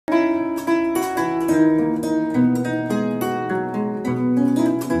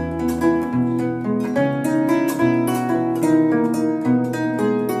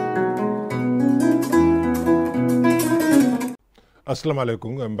Assalamu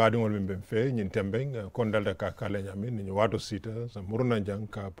alaikum mbadiŋol min ben fe ñin tembeŋ kondalda ka kala ñami ni wato sita sa muruna jang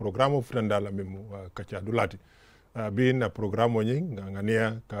ka programme futandala min Katcha Dulati bi na programme ñi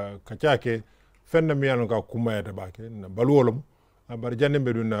ngania ka Katcha ke fenna mi yanu ka kuma ya bake na baluwolum bar janne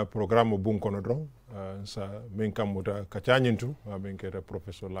be dun programme bun kono dron sa min kamuta Katcha ñintu min keta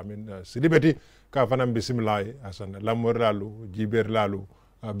professeur Lamine Sidibeti ka fanam bismillah Assan lamor lalu jiber lalu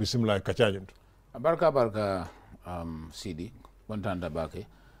bismillah Katcha ñintu barka Sidi kontanta bake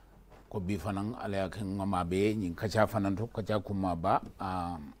ko bi fanan ala ke ngama be nyin Katcha fanan to Katcha kuma ba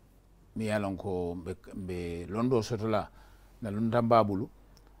mi yalon ko be londo sotola na lunda babulu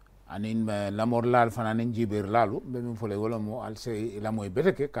anin lamor lal fanan jiber lalu be min fole wala mo al se la moy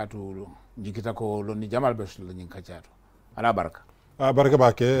beteke katu jikita ko lonni jamal be sul nyin Katcha to ala barka barka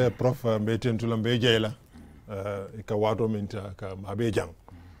bake prof be tentulo be jeyla ka wato min ta ka mabe jang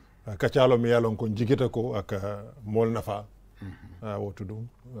Katcha lo mi yalon ko jikita ko aka mol nafa wotu dum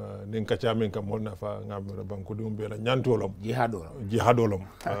nin Katcha min kam mol nafa ngam banko dum be la nyantolom jihadolom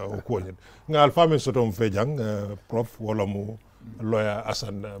o koñen ngal fami sotom fe jang prof wala mu lawyer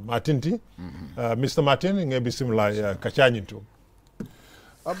Assan Matinti Mr. Martin nge bismillah Katcha nyinto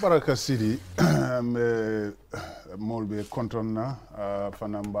abaraka Sidi me molbe kontonna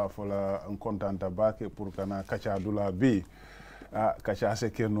fanamba fola kontanta bake pour kana Katcha Dula bi Katcha se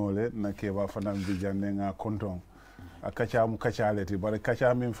kenole na keba fanam bijande nga konton Katcha mu Katcha leti bare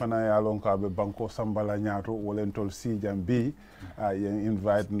Katcha min fana ya lon ka be banko sambala nyaato wolentol sijam bi yen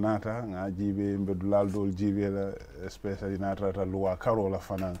invite nata nga jibe mbe dulal dol jibe la especially nata ta luwa karola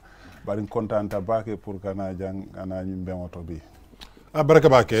fana bare kontanta bake pour kana jang ana nyimbe moto bi baraka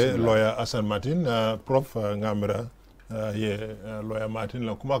bake lawyer Assan Martin prof ngamra ye lawyer Martin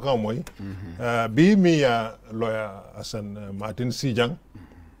la kuma ka moy bi mi ya lawyer Assan Martin sijang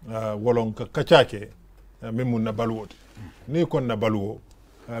wolon ka Katcha ke min mun na baluwote ni kon na baluwo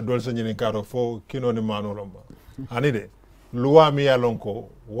dol sa ñini karo fo kino ni manolom ani de luwa mi ya lonko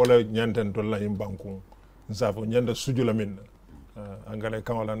wala ñanten to la yim banku nsafo ñanda sujula min angale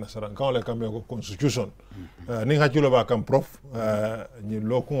kan wala nasara kan wala kam ko constitution ni hajulo ba kam prof ni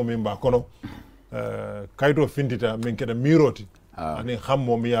lokko min ba kono kayto findita min keda miroti ani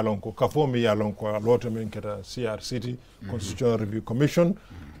xammo mi ya lonko kafo mi ya lonko loto min keda CRCT Constitutional Review Commission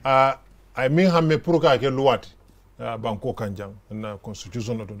ay min hamme pour ka ke luwati banko kanjang na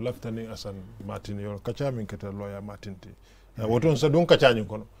constitution do laftani Assan Martin yo Katcha min keta lawyer Martinti woton sa don Katcha nyin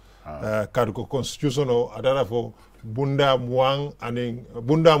kono kadu ko constitution o adara fo bunda muang aning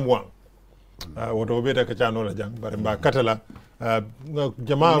bunda muang woto be ta Katcha no la jang bare mba katala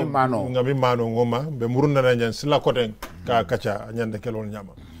jama ngami mano ngoma be murunda na nyan sila koten ka Katcha nyande kelol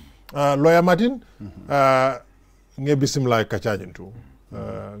nyama lawyer Martin nge bismillah Katcha nyintu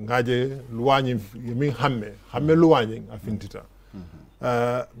ngaje luwañi min hamme luwañi a fintita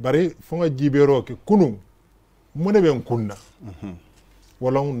bari fonga jibero ke kunu mune ben kunna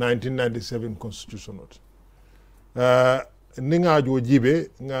wolon 1997 constitution not ni nga jo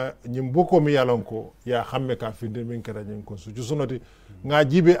jibe nga nyim boko mi yalon ko ya hamme ka finde min kara nyin constitution not nga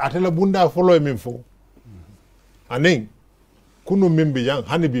jibe atela bunda folo min fo anen kunu min bi jang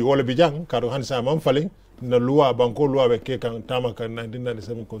hanibi wala bi jang kado han sa man falin na luwa banko luwa be ke kan tamaka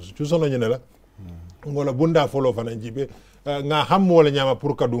 1997 constitution nyene la wala bunda folo fana jibe nga ham wala nyama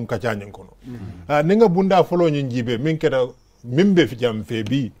pour ka dum Katcha nyen kono ni nga bunda folo nyen jibe min keda mimbe fi jam fe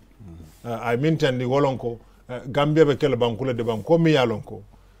bi ay min tandi wolonko Gambia be kala banko le de banko mi yalonko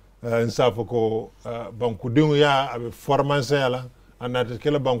nsafo ko banko dingu ya abe formance yala anata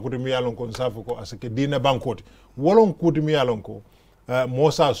kala banko de mi yalonko nsafo ko asake dina banko wolon kuti mi yalonko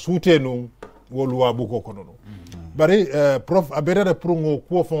mosa soutenu woluwa buko kono no bari prof aberere pour ngo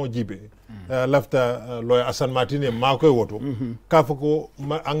ko fon jibe lafta lawyer Assan Martin ma koy woto ka fako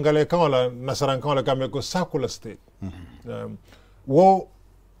angale kan wala nasaran kan wala kamé ko sakula state wo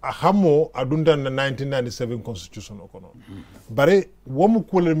hammo adunda na 1997 constitution o kono bari wo mu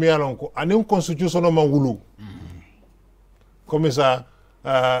kulel mi yalon ko anen constitution o man wulu comme ça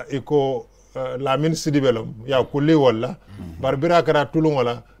iko Lamine Sidibelom ya kulli wala bar bira kara tulun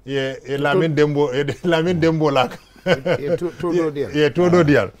wala ye Lamine Dembo la todo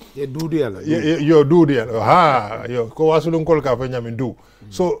dial yo du dial ha yo ko wasulun kol ka fa nyamin du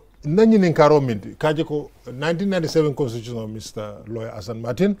so nani nin karo minti kaje ko 1997 constitution Mr. lawyer Assan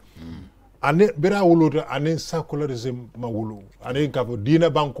Martin ane bira wuluta ane secularism ma wulu ane ka fo dina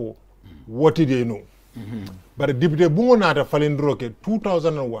banko woti de no bar député bungo nata falindro ke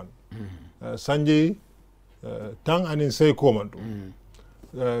 2001 Sanjay tang anin sey komanto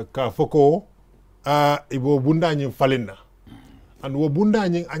ka foko ibo bunda nyi falinna and wo bunda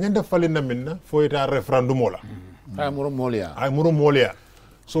nyi anyanda falinna minna fo eta referendum wala ay muro molia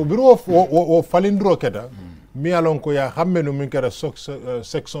so biro o falindro keta mi alon ko ya hammenu min kera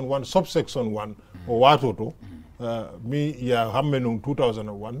section 1 subsection 1 o watoto mi ya hammenu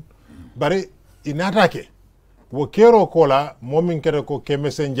 2001 bare inatake wo kero kola momin kera ko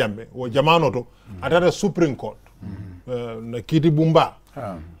kemesen jambe wo jamano to atata supreme court na kiti bumba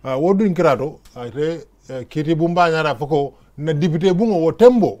wodun kirato ate kiti bumba nyara foko na député bungo wo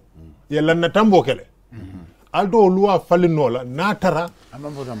tembo yalla na tambo kele aldo luwa falinola natara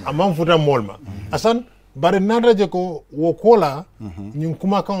amam futa molma asan bare nadaje ko wo kola ñing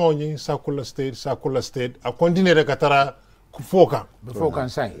kuma kan o ñing sakula state a continuer katara fokan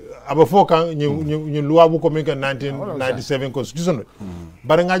sai aba fokan ñu luwa bu ko min ka 1997 constitution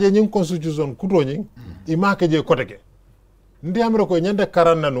bare ngaje ñing constitution kuto ñing imake je koteke ndi amro ko ñande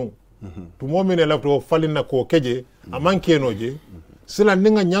karan nanu to momine lafto falina ko keje amankenoje sila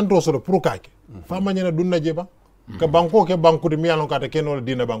ninga ñanto so pour kake fama ñana dunna je ba ka banko ke banko de miyalon ka ta kenol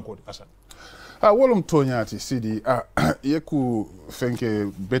dina banko Assan wolum toñaati sidi yeku fenke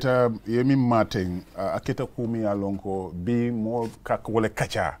beta yemi maten aketa kumi yalon ko bi mo kak wala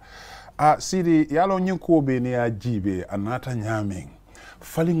kacha sidi yalon nyin ko be ne ya jibe anata nyamen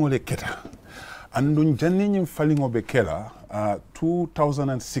falingole keta andun janni nyin falingobe kela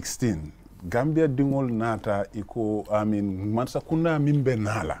 2016 Gambia dingol nata iko mansa kuna mimbe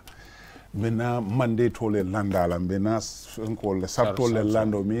nala mena mande tole landala mena ko le saptole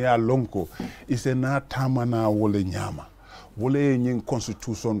lando mi ya lonko ise na tamana wole nyama wole nyin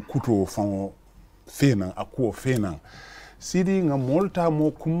constitution kuto fon fena akuo fena sidi nga molta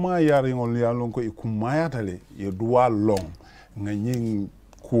mo kuma yare ngol ya lonko ikuma yatale ye duwa long nga nyin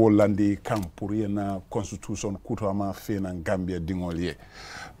ko landi kam pour yena constitution kuto ama fena Gambia dingol ye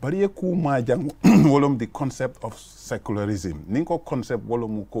bari ye kuma jang wolom the concept of secularism ninko concept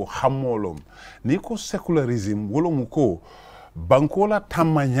wolom ko hamolom niko secularism wolom ko bankola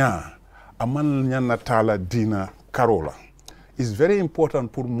tamanya aman nyana tala dina karola is very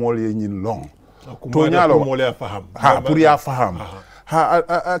important pour molye nyin long to nyalo molye faham pour ya faham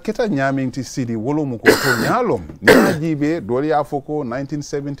keta nyaminti sidi wolom ko to nyalom nyajibe doli afoko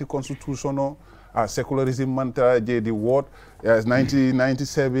 1970 constitutional secularism manta je di word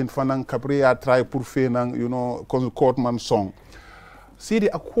 1997 fanan kapria try pour fenang courtman song sidi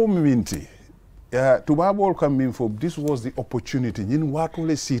akominti tubabol kam min fo this was the opportunity nyin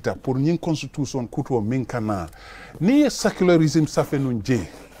watole sita pour nyin constitution kuto min kana ni secularism safenun je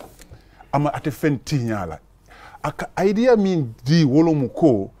ama ate fentinyala aka idea min di wolomu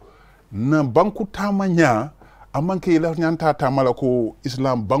ko na banku tamanya amanke ila nyanta tamala ko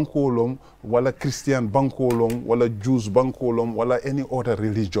Islam bankolom wala Christian bankolom wala Jews bankolom wala any other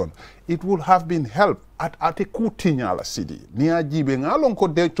religion it would have been help at a kutinyala sidi ni ajibe ngalon ko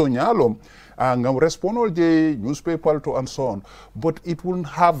de to nyalom ngam respondol je newspaper to and so on but it wouldn't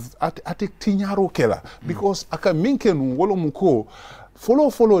have at tinyaro kela because aka minkenu wolo muko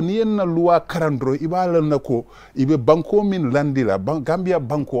follow ni na loi karandro ibala nako ibe banko min landila Gambia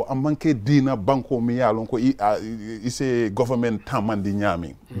banko amanke dina banko mi yalon ko ise government tamandi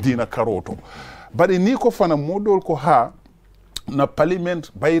nyami dina karoto bari ni ko fana modol ko na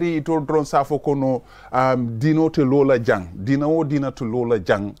parliament bayri ito dron safo kono dino te lola jang dina to lola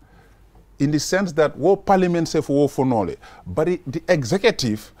jang in the sense that wo parliament se wo fonole but the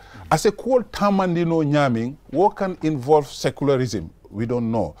executive as a call tamandino nyaming wo can involve secularism we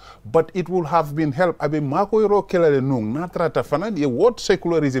don't know but it will have been help abe mako ro kela nung natrata fanan ye what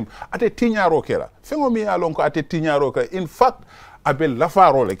secularism ate tinyaro kela fengo mi alon ko ate tinyaro kela in fact abe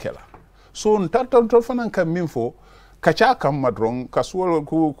lafaro le kela so ntata to fanan kam minfo kacha kam madron kaswol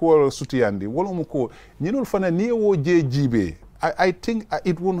ko sutiyandi wolo mu ko nyinul fanan ni wo je jibe I think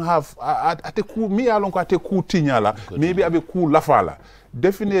it wouldn't have ate ku mi alon ko ate ku tinyala maybe abe ku lafala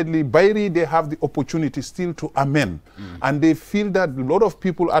definitely Bairi they have the opportunity still to amend and they feel that a lot of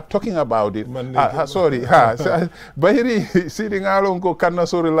people are talking about it sorry Bairi sitting along ko kanna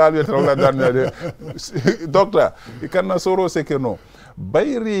sori lalwe tawla dan doctor kanna soro sekeno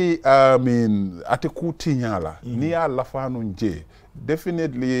Bairi ate ku tinyala ni ya lafanu nje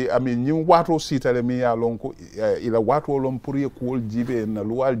definitely nyi wato sitale mi ya lonko ila wato lom pour ye ko jibe na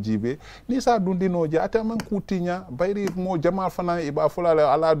luwal jibe ni sa dundi noje ata man kutinya bayri mo jama fana iba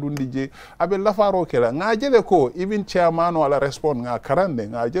fulala ala dundi je abe lafaro kela ngajele ko even chairman wala respond nga karande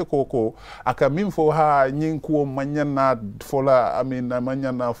ngaje ko aka min fo nyin ko manyana fola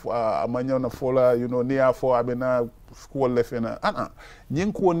manyana fola niya fo abena school lefena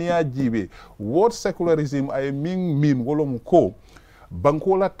nyin ko niya jibe what secularism ay min wolom ko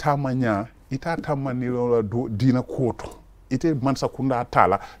bankola tamanya ita tamanilo dina koto ite mansa kunda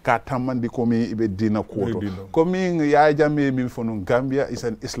tala ka tamandi komi ibe dina koto komi ya jame min fonu Gambia is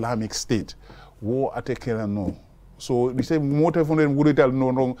an Islamic state wo atekela no so they say mote fonu ngurital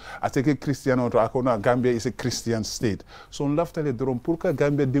no no ateke Christiano to akona Gambia is a Christian state so laftale dorom pour ka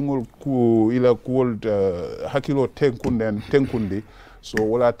Gambia dingol ku ila ku hakilo tenkundi so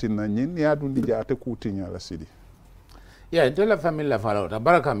wala tinna nyin ya dundi jaate kutinya la sidi yeah de la famille la fala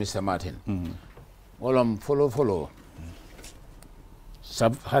baraka Mr. Martin wolom follow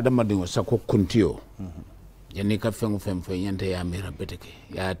sab hadama dingo sako kuntio yani ka fengu femfe yante ya mira beteke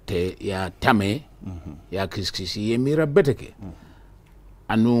ya tame ya kiskisi ya mira beteke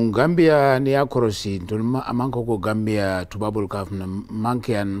anu Gambia ni ya korosi ntulma amanko ko Gambia tubabul kafna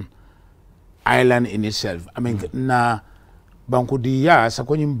mankian island in itself I mean na banku di ya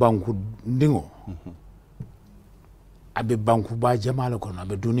sako nyim banku ndingo abe banku ba jamala kono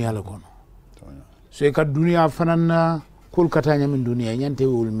abe dunia la kono so ka dunia fanana kul katanya min dunia nyante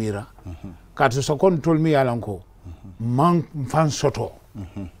wul mira katu so kon tol mi yalanko man fan soto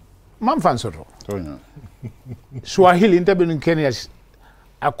Swahili intabin Kenya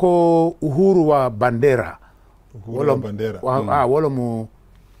ako uhuru wa bandera wala mu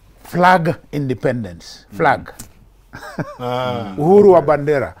flag independence flag uhuru wa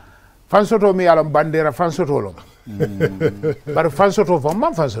bandera fan soto mi yalam bandera fan soto lo bar fan soto fo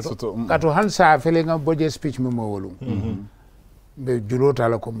man fan soto katu hansa felenga boje speech mi mo wolu be julo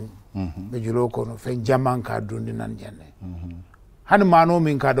tala ko mum be julo ko no fe jaman ka dundi nan janne han mano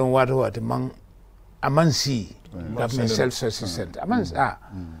min ka don wata man amansi government self sufficient amans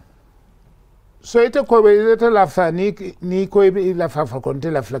so ite ko be ite la fa ni ko be la fa konte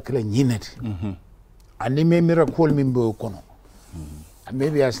la fla kala nyinati ani me miracle min be ko no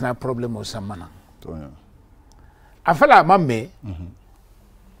maybe as na problem o samana afala mamme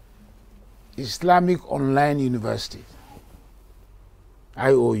Islamic Online University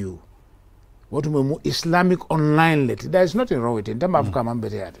IOU what mu Islamic Online let there is nothing wrong with it dem afka man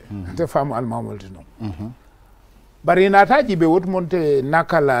bete ate te famu al mamulti no bari na taji be what monte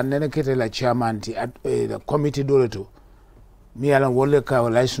nakala nene kete la chairman ti the committee dole to mi ala wolle ka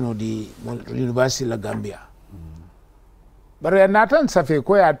license di University la Gambia bari na tan safe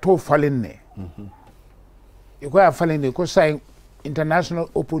ko ya to falinne ko ya falinne ko sai International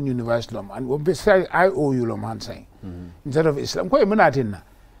Open University and we be say IOU lo man say instead of Islam ko e munatin na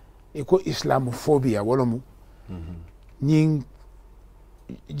iko Islamophobia wala mu nying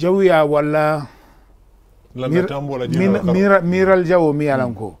jawiya wala miral jawo mi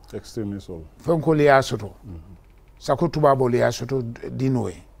yalanko extremism fonko liya soto sakutu babo liya soto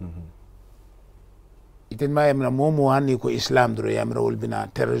dinoe iten ma yamna momo hani ko Islam dro yamra wol bina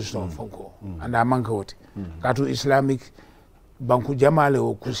terrorism fonko anda manka wote katu Islamic banku jamale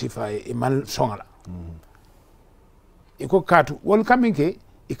o kusifa e mal songala iko katu wol kaminke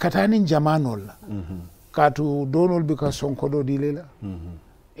ikatani jamanol katu donol bika sonko do dilela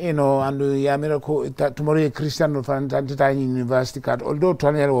andu yamira ko tomorrow Christian no fantanta university katu although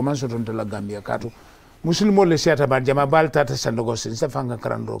tonel wo man soton to la Gambia katu muslimo le siata ba jama bal tata sandogo sin sa fanga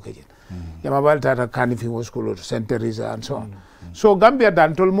karando kejen jama bal tata kanifi woskolo to Saint Teresa and so on so Gambia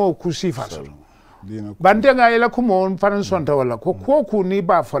dan tolmo kusifa so bante nga ila kumon faran sonta wala ko ku ni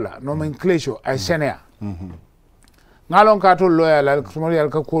ba fala nomenclature ay senea ngalon ka to loyal al kumori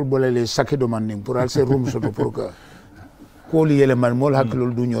ka ko bolele sakido man ning pour al se room soto pour que ko li yele man mol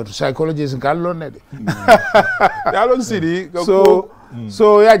hakilol du ñoto psychologist kan lon ne de yalon sidi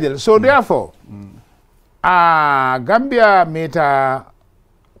so yajel so therefore Gambia meta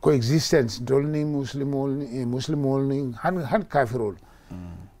coexistence dolni muslimol ni han kafirol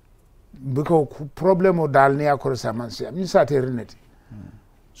biko problème dal ni akoro samansi mi sa terineti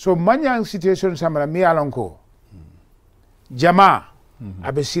so manyang situation samara mi alonko jama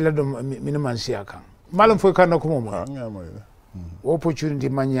abe sila do miniman siakan malam foi kan ko mo opportunity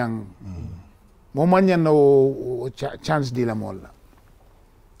manyang mo manyang no chance di la molla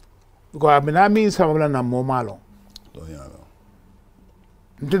ko abina mi samala na mo malo do yalo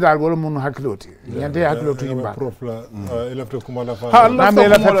ntidal wala mun hakiloti yande hakiloti yimba prof la elefte kuma la fa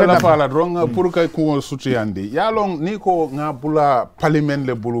la fa dronga pour kay ko sutiyandi yalong ni ko ngabula parliament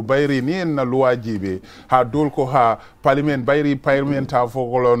le bulu bayri ni en na loi jibe ha dol ko ha parliament bayri parliament ha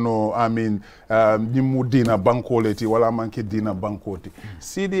fogolo no amin ni mudina bankoleti wala manke dina bankoti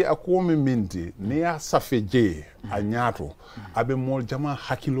sidi akomi minti ni ya safeje a nyato abe mol jama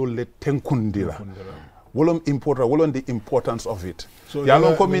hakilo le tenkundira wolom the importance of it so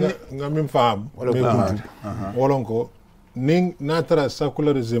yalon ko min ngam fam wolon ko ning natara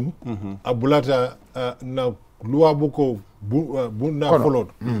secularism abulata na luwa buko bunda folot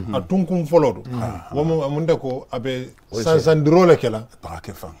a tunkum folot womo amunda ko abe sansandirole kela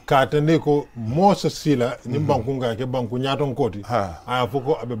ka tande ko moso sila ni banku nga ke banku nyaton koti a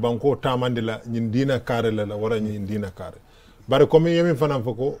foko abe banko tamandila nyin dina kare la wara nyin dina kare bare comme yemi fanan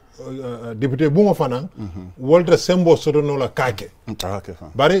foko député bungo fanan wolta sembo sotono la kake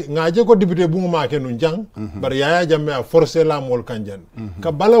bare ngaje ko député bungo ma ke nun jang bare yaya jamme a forcer la mol kanjan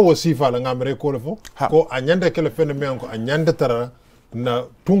ka bala wasifa la ngamre ko lefo ko a nyande kele fen men ko a nyande tara na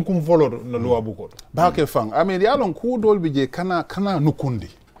tunkum folo na luwa buko ba ke fan amen yalon ku dolbi je kana nukundi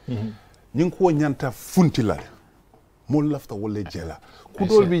nyin ko nyanta funtila mol lafta wolle jela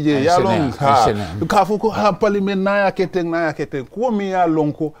kudol bi je yalon ka foko ha parliament na ya keten ko mi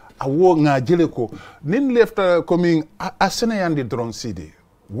yalon ko awo nga jele ko nin lefta coming Assan yandi drone cd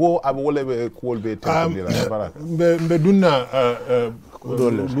wo ab wole be ko be tambira baraka be dunna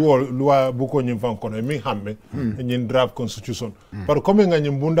luwa buko nyim fan kono mi hamme nyin draft constitution par comme nga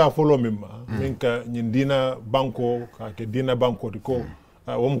nyim bunda folo mimma min ka nyin dina banko ka ke dina banko di ko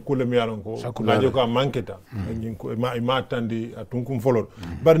wom kule mi yalon ko ngajo ko manketa nyin ko ma tandi atunkum folol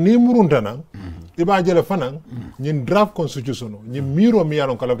bar ni muruntana iba jele fanan nyin draft constitution nyin miro mi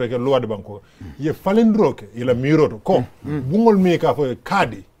yalon kala ke loi de banko ye falendroke ila miro to ko bungol mi ka fo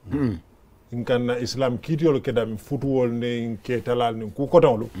kadi inkan islam kitiyol kedam futuwol ne ke talal ne ku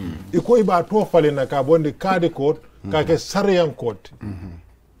kotawlo iko iba to falena ka bonde kadi ko ka ke sariyan court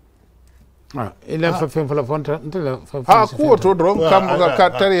ila fa fen fala fonta ntela fa ko to dron kam ga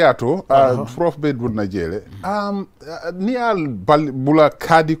tariato prof be dun na jele ni al bula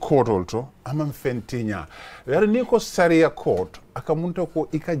kadi court to amam fentinya yar ni ko saria court aka munta ko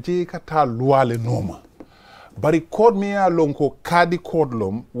ikaje ka ta luwale noma bari court mi ya lonko kadi court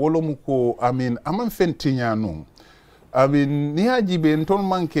lom wolom ko amam fentinya non ni ajibe ntol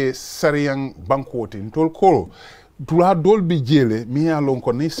manke sariang bankoti ntol ko dula dol bi jele mi ya lon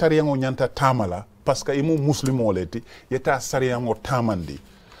ko ni sariyango nyanta tamala parce que imu muslimo leti yeta sariyango tamandi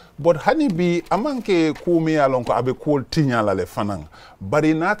but hani bi amanke ku mi ya lon ko abe ko tinyala le fanan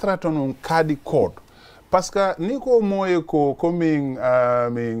bari na tratonon kadi code parce que ni ko moye ko coming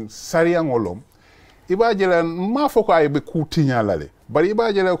min sariyango lom iba jela ma foko ay be ku tinyala le bari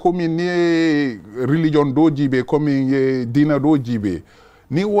iba jela ko min ni religion do jibe coming dina do jibe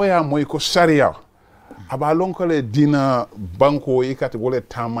ni woya moy ko sharia aba lonkole dina banko ikati wole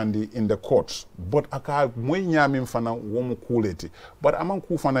tamandi in the courts but aka moy nyami fana womu kuleti but aman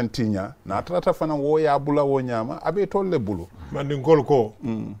ku fana tinya na trata fana wo ya bula wo nyama abe tolle bulu mandi ngol ko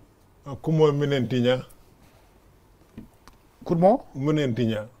kumo minen tinya kumo minen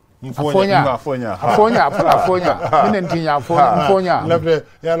tinya Afonya minen tinya mfonya lafde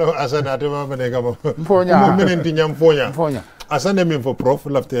yalo Assan atema mane kama mfonya kumo minen tinya mfonya Assan min fo prof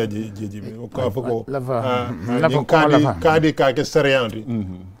lafte jiji ko foko kadi ka ke serianti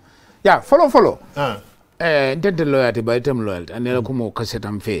ya follow ndente loyalty ba item loyalty anela kumo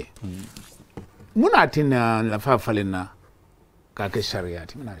kasetam fe munatina la fa falena ka ke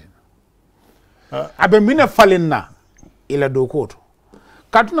shariati munatina abe mina falena ila dokoto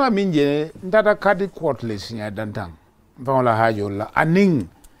katuna minje ndata kadi courtless nya dantang vangala hajo la aning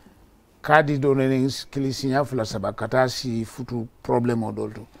kadi donene kilisinya fula sabakata si futu problème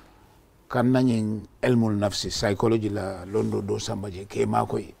odolto kan nanyin elmul nafsi psychology la londo do sambaje ke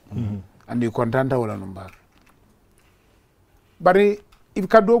makoy andi kontanta wala numbar bari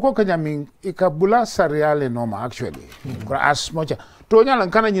ikado ko kanyamin ikabula sariale noma actually ko as much to nyala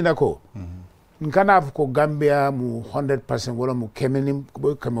kana nyina ko nkana ko Gambia mu 100% wala mu kemenim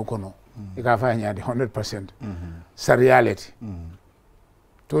ko kamokono ikafa nyaadi 100% sariality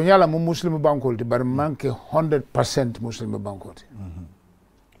to nyala mu muslim bankolti bar manke 100% muslim bankolti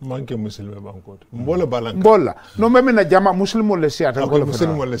manke muslim bankolti mbola balanka mbola no meme na jama muslim le siata ko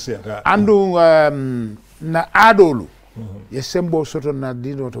muslim le siata andu na adolu ye sembo soto na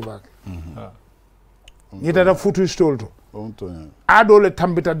dino to bak nyita futu stolto adole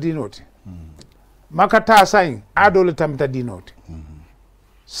tambita dinoti makata sain adole tambita dinoti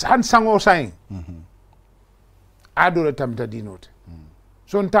san sango sain adole tambita dinoti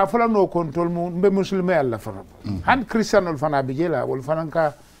so nta fala no control mu mbe muslime alla fana han christianol fana bijela wol fana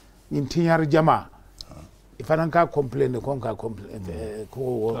ka intinyar jama fana ka complain ko ka complain ko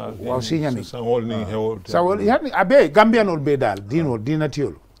wa sinyami sawol ni hewo sawol yani abe gambianol be dal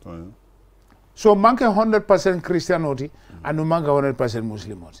dinatiol so manke 100% christianoti anu manka 100%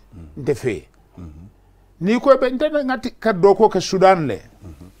 muslimoti nte fe ni ko be nte ngati ka doko ka sudan le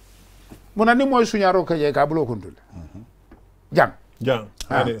munani moy sunyaro ka je ka bulo kontul jang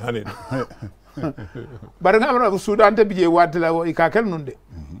hani bari nga amna sudan te bije watla wo ikakel nunde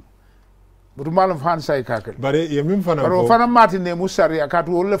butumalam fan sai kakal bare yemim fana baro fana matine musari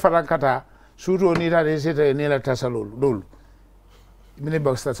akatu wolle fara kata suto ni ta de sete ni la tasalol dol mine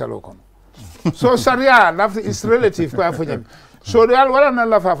box tasalo kono so sharia laf is relative ko afonyam so dal wala na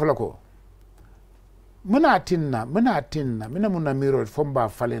la fa ko muna tinna mina muna miro fomba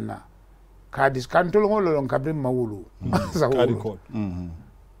falena kadis kantol ngolo lon kabrim mawulu kadi ko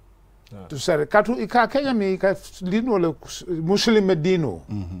to sare katu ika kenya mi ka lino le muslim medino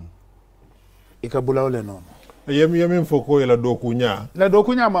ika bulawle non yem foko la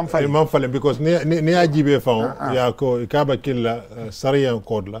dokunya mam fale because ni ajibe fa ya ko ikaba killa sariyan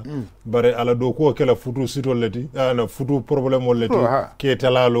code la bare ala doku kala futu sito leti na futu problem leti ke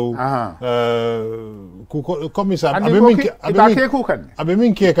talalo ku commissaire abe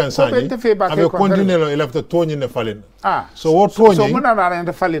min ke kan sani abe continue lo elafta toni ne falen so wo toni so muna na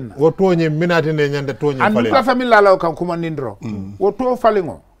ne falen wo toni minati ne nyande toni falen an la famille la kan kuma nindro wo to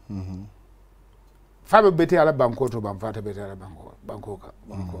falingo fabe beti ala banko to bam fata beti ala banko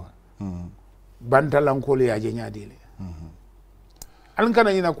bantalan ko le yaje nyaadile alin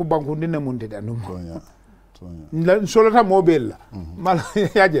kana ina ku banko dinne munde da num tonya solata mobile mal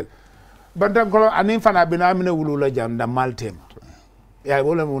yajel bantan ko anin fana bina mine wulula janda maltema ya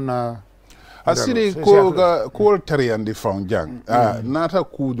wala muna asiri ko tariyandi fon jang nata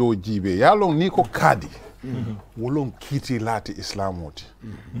kudo jibe yalong ni ko kadi wolon kiti lati islamoti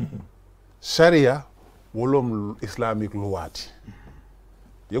sharia wolom islamic luwati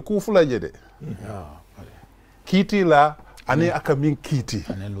ye ku fula jede kiti la ane aka min kiti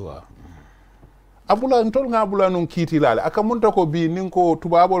ane luwa abula ntol nga abula non kiti la aka munta ko bi ninko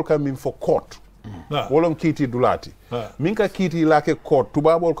tubabol kam min fo court wolom kiti dulati min ka kiti la ke court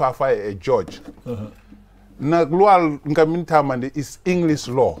tubabol ka fa e judge na lual nga min tamande is English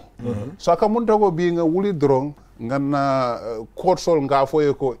law so aka munta ko bi nga wuli drong ngana court sol nga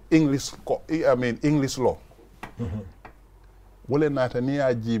foye ko English law wole nata ni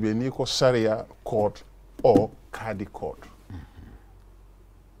ajibe ni ko sharia court o kadi court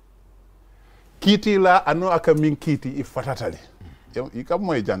kiti la ano aka min kiti ifatatali ikam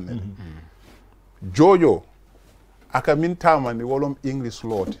moy janne jojo aka min tamani wolom English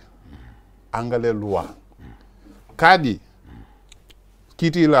law angale loi kadi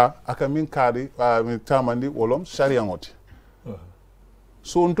kiti la aka min kadi min tamandi wolom sharia ngoti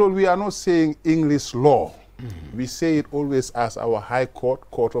so until we are not saying English law we say it always as our high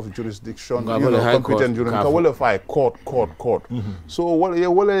court of jurisdiction competent jurisdiction wole fay court so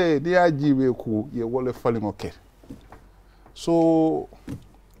wole dia jibe ku ye wole falingo ke so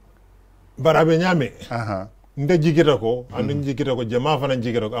barabe nyame nde jigita ko andu jigita ko jama fana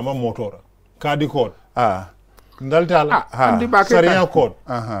jigita ko ama motora kadi court ndaltala andi ba ke sharia court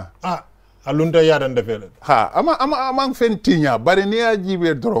alunta yadan defele ama fentinya bare ni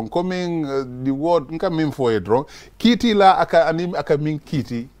ajibe drong coming the word nka min fo e drong kiti la aka min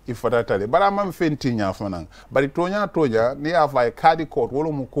kiti ifatatale bara ama fentinya fanan bare tonya ni afa kadi court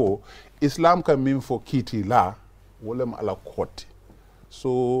wolo mu ko islam ka min fo kiti la wala ma ala court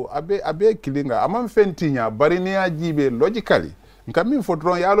so abe kilinga ama fentinya bare ni ajibe logically nka min fo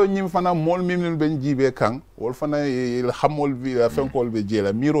drong yalo nyim fana mol mim ben jibe kan wol fana il hamol bi fenkol be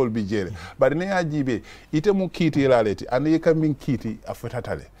jela mirol bi jele bari ne ajibe ite mu kiti laleti ani ka min kiti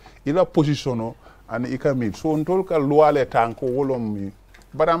afatatale ila positiono ani ka min so ntol ka luale tanko wolom mi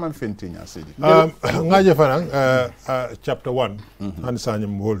barama fentinya sidi ngaje fana chapter 1 an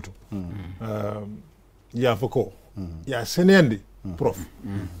sanyum holto ya foko ya senendi prof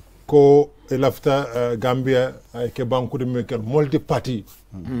ko elafta Gambia ke bankude mekel multi party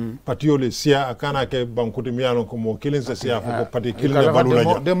patiole sia akana ke bankude miano ko mo kilin sa sia ko party kilin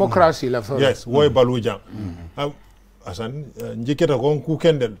balula democracy la fa yes woy baluja Assan njiketa ko ku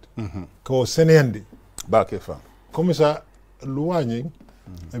kendel ko senende ba ke fa comme ça luwani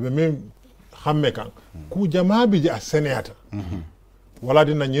ebe même xamme kan ku jamaabi ja seneyata wala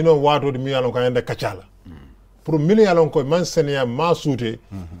dina nyino wato de miano ko ende kacala pour million ko man senia ma soute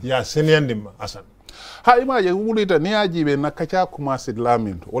ya seniandim Assan imaje wulita ni ajibe na kacha commencer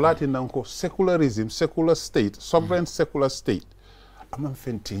laminto olati nanko secularism secular state sovereign secular state amam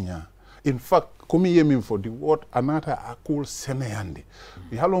fentinya in fact komi yemin for the word anata akul seneyande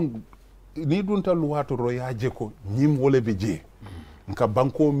yalong ni dunta luwato royaje ko nyim wole beje nka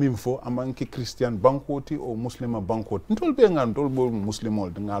banko mimfo amanki christian bankoti o muslima bankoti ntol be ngan tol bo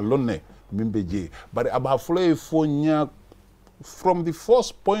muslimol nga lonne mimbe je bari aba flow fo nya from the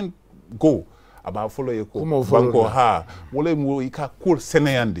first point go aba follow ye ko banko wole mo ika cool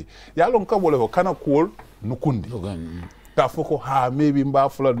seneyandi yalon ka wole ko kana cool nukundi ta foko maybe mba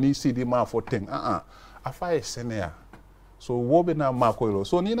follow ni sidi ma fo teng afa e seneya so wobe na makoylo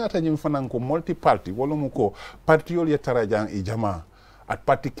so ni nata nyim fanan ko multi party wala mu ko partiol ye tarajan e jama at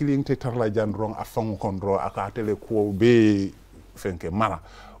parti killing te tarla jan rong afangu kondro aka tele ko be fenke mara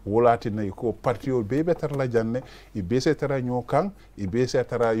wolati na ko partiol be be tarla janne e be se tara nyokan e be se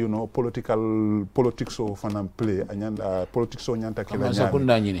tara politics so fanan play anyanda politics so nyanta kila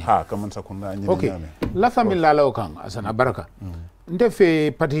nyani ha kaman sakunda nyini okay la famille la law kan asana baraka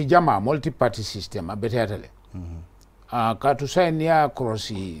ndefe parti jama multi party system abete atale ka to sign ya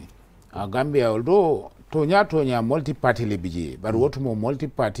crossi Gambia although tonya multi party le bije bar wotu mo multi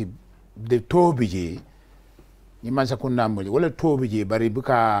party de to bije ni man sakunda mbali wala to bije bari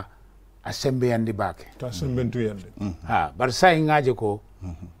buka asembe yandi bake ta asembe tu yandi ha bar sai ngaje ko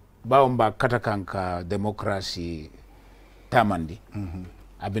bawomba katakanka democracy tamandi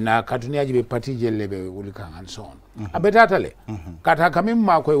abina katuni be party jelle be wulika and so on abetatale kata kamim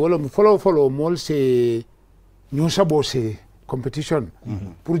ma koy wala follow mol se ñu sabo se competition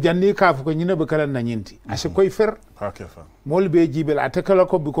pour janni ka fu ko ñina be kala na ñinti ase koy fer mol be jibel atakala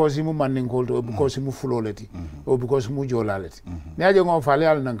ko because mu manning ko to because mu fuloleti o because mu jolaleti ne aje ngo fale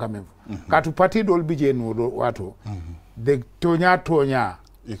al nan kamem katu party dol bije no do wato de tonya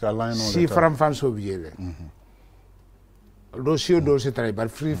si fram fan so bijele do se tray bar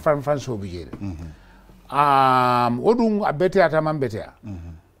free fram fan so bijele odum abete atama bete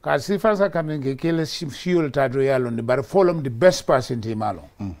ka si fansa kamen kele siol tadro yalo ni bar follow the best person ti malo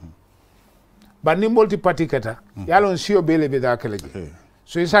ba ni multi party kata yalo sio bele be da kele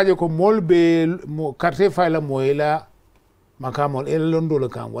so isaje ko molbe mo carte fayla moyla makamol el londo le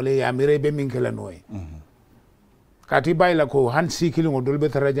kan wala ya mire be min kala noy kati bayla ko han sikili ngo dolbe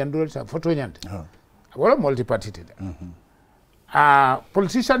tarajan dol sa photo nyante wala multi party te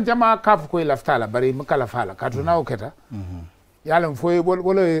politician jama kaf ko laftala bari makala fala katuna o keta yalla foy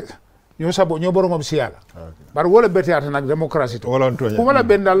wala ñoo sabo ñoo borom am siyala bar wala bete ata nak démocratie to wala to ko wala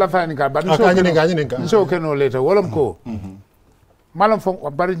ben dal la fani ka bar so ke no leta wala ko malam fo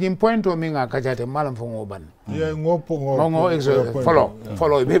bar ñim point o mi nga kajate malam fo ngo ban ngo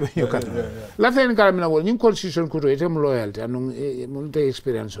follow bebe ñu kat la fani ka mi na wol ñim constitution ko to etem loyalty anu mun te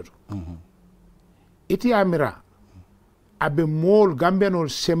experience to iti amira abe mol gambenol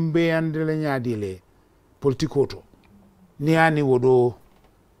sembe ande le nyaadile politiko to ni ani wodo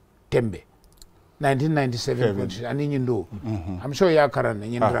tembe 1997 ani nyindo I'm sure ya karan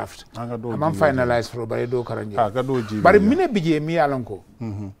nyin draft am finalize for bare do karan bari mine bije mi yalanko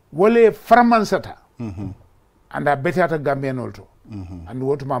wole farmansata anda betata gambenol to and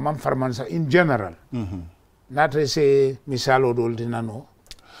wotu mam farmansa in general not say misalo dol dinano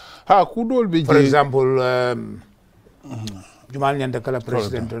ku dol bije for example jumal nyanda kala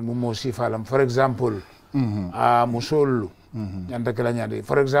president mo sifalam for example musol nyanda kala nyade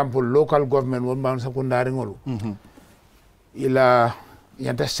for example local government won ban sakundari ngolu ila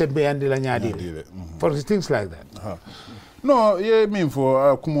yanta sembe yandi la nyade for things like that no ye min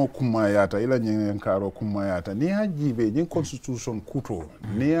fo kuma yata ila nyen karo kuma yata ni hajibe nyen constitution kuto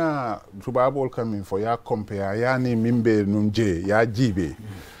ni ya tubabol kam min fo ya compare yani mimbe numje ya jibe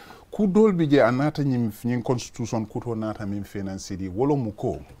ku dol bi je anata nyin constitution kuto nata min finance di wolo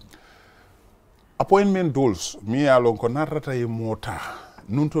muko appointment dols mi alon ko narrata e mota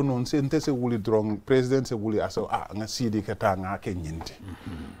nunto non se ntese wuli drong president se wuli aso nga sidi kata nga ke nyinde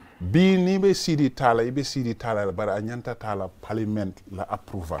bi ni be sidi tala ibe sidi tala bara anyanta tala parliament la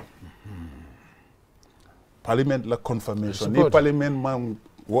approval parliament la confirmation ni parliament man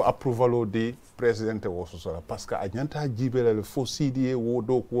wo approval o di president wo so sala parce que anyanta jibele le fo sidi wo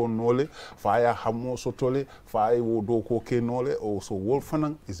do ko nole fa ya hamo sotole fa wo do ko ke nole o so wol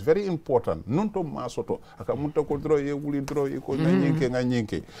fanan is very important nunto ma soto aka munta ko dro ye wuli dro e ko nga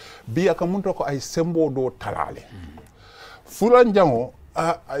nyinke bi aka munta ko ay sembo do talale fulan jango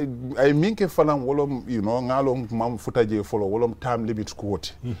ay minke fanan wolom ngalo mam futaje folo wolom time limit ko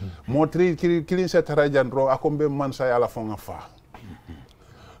woti mo tri kilin se tarajan ro akombe man sa yala fonga fa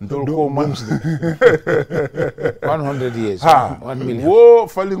ndol ko man 100 years 1 million wo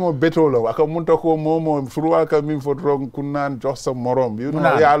falingo betolo aka munta ko momo furwa ka min fotron kunan jox sa morom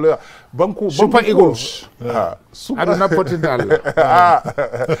yalla banku super eagles aduna potindal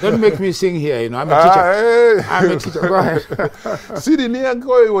don't make me sing here I'm a teacher go ahead sidi ni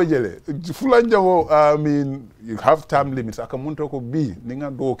ko wojele fulanjango you have time limits aka munta ko bi ni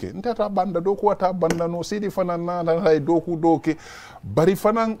nga doke ntata banda doku wata banda no sidi fanan na hay doku doke bari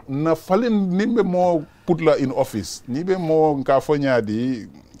fanan na falin nimbe mo putla in office nibe mo nka fonyadi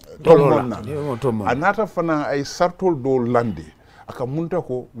tomonna anata fanan ay sartol do landi aka munta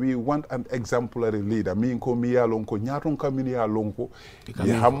ko we want an exemplary leader min ko mi yalon ko nyaton kam mi yalon ko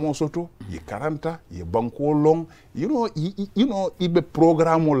ye hammo soto ye karanta ye banko long you know ibe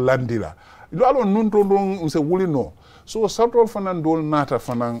programme landila do alon nun to don se wulino so sartol fanan dol nata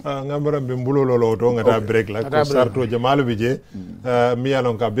fanan ngambara be mbulolo lo to ngata break la ko sarto jamalu bije mi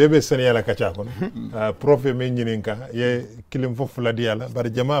yalon ka bebe seniyala kacha kon prof min nyininka ye kilim fofu la diala bar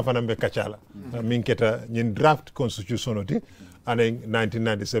jama fanan be kacha la min keta nyin draft constitution oti ane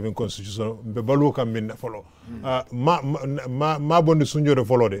 1997 constitution be balu kam min folo ma bondi sunjode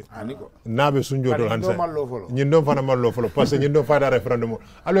folo de nabe sunjode hansa nyin don fana mallo folo parce que nyin don fada referendum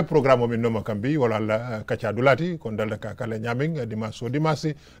alwe programme min noma kambi wala la kacha dulati kon dalda ka kala nyaming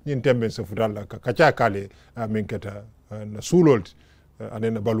dimasi nyin tembe se futalla ka kacha kale min keta na sulol ane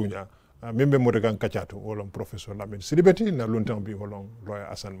na balunya mimbe modegan kachato wolon professeur Lamin Sidibeti na luntan bi wolon lawyer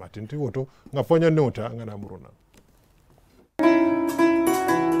Assan Martin ti woto nga fonya nota ngana muruna.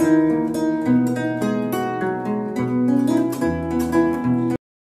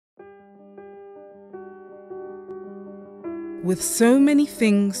 With so many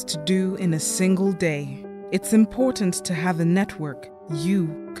things to do in a single day, it's important to have a network you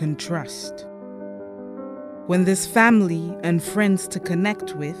can trust. When there's family and friends to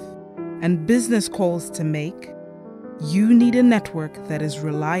connect with and business calls to make, you need a network that is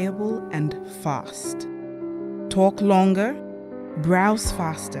reliable and fast. Talk longer, browse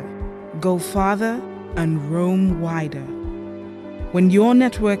faster, go farther, and roam wider. When your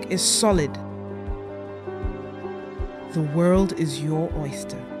network is solid, the world is your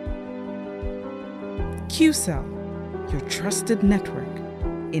oyster. QCell, your trusted network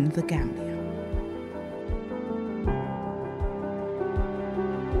in the Gambia.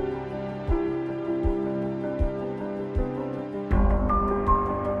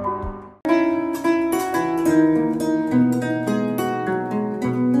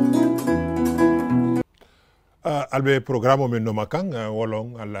 Albe programme min no makang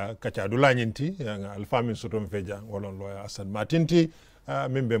wolong ala Katcha Dula nyinti alfa min sotom feja wolong lawyer Assan Martin ti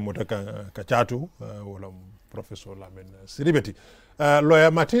mimbe mutaka Katchatu wolong professeur Lamin Sidibeti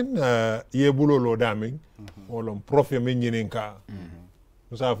lawyer Martin ye bulo lo daming wolong prof min nyininka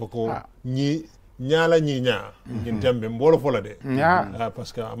musa foko ñi ñala ñi ña ñin tembe mbolo fola de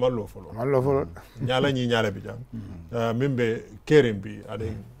parce que amallo folo ñala ñi ñala bi jam mimbe kerim bi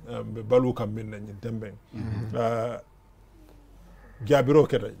ade be balu kam min ñin tembe jabiro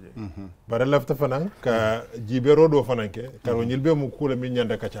keta je bara lafta fanan ka jibero do fananke karo ñilbe mu kula min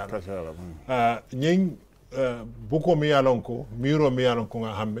ñanda kacala ñing buko mi yalon ko miro mi yalon ko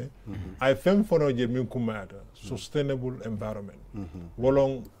nga hambe ay fem fono je min kumata sustainable environment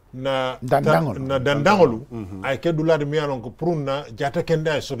wolong na dandangolu ay ke dulade mi yalon ko pour na jata kende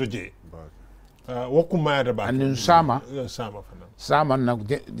ay soto je wokku mayata ba andin sama fanan sama na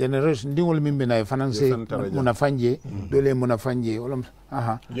generation dingol mimbe na fanan se muna fanje dole muna fanje wala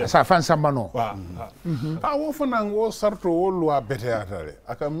sa fan sambano wo fanan wo sarto wo loi beteatale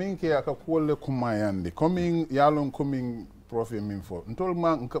aka minke aka kolle kumayandi coming yalon coming profi min fo ntol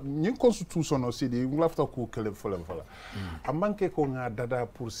ma ñi constitution o sidi ngulafta ku kele fola amanke ko nga dada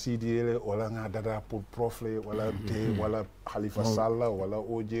pour sidi wala nga dada pour profle wala te wala Khalifa Salla wala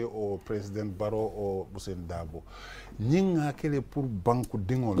oje o president Baro o Hussein Dabo ñi nga kele pour banku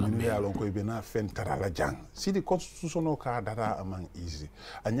dingol min yalon ko be na fen tarala jang sidi constitution o ka dada amang easy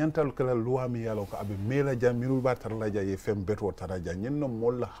a nyantal kala loi mi yalon ko abe mela jam minul ba tarala ja ye fem beto taraja ñenno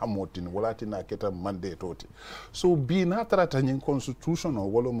molla hamotin wala tina keta mande toti so bi na ta ñin constitution o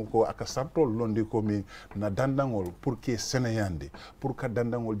wala mu ko aka sartol londi ko mi na dandangol pour que seneyande pour ka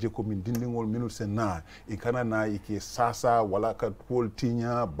dandangol je ko min dindingol minul sena e kana na e ke sasa wala ka pol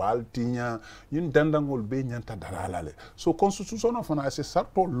tinya bal tinya ñin dandangol be ñanta daralale so constitution o fana se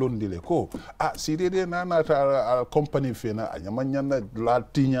sartol londi le ko sirede na ta company fena a ñama ñanda la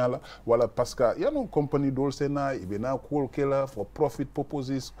tinya la wala parce que yano company dol sena e be na ko kela for profit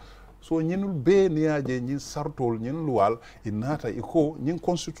purposes so ñinul be niaje ñin sartol ñin luwal inata iko ñin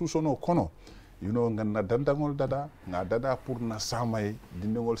constitution o kono nganna dandangol dada nga dada pour na samay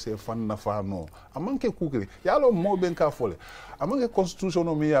dindingol se fan na fano amanke kukri yalo mo ben ka fole amanke constitution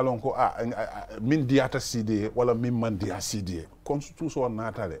o mi yalon ko min diata cd wala min man dia cd constitution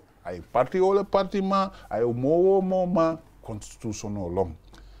natale ay parti wala parti ma ay mo ma constitution o long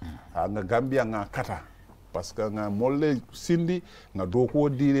nga Gambia nga kata parce que nga molle sindi nga doko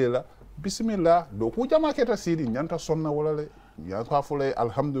dire la bismillah doko jama keta sidi nyanta sonna wala le ya ko afule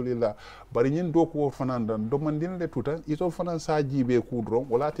alhamdulillah bari nyin doko fanan dan do mandin le tuta ito fanan sa jibe kudro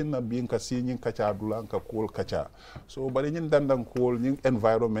wala tinna bin ka si nyin Katcha Dula ka kol Katcha so bari nyin dandan kol nyin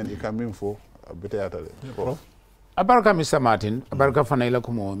environment e kamin fo beteyata le abarka Mr. Martin abarka fana ila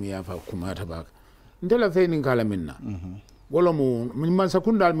kuma mi ya fa kuma ta baka ndela fe nin kala minna wala mu man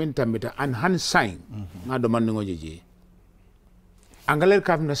sakundal min tambita an han sign na do man ngo jeje angale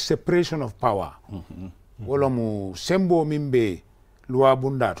ka na separation of power wala mu sembo mimbe loi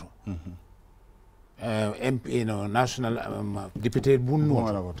bundato MP no national deputy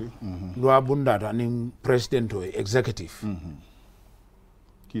bunno loi bundato ani president o executive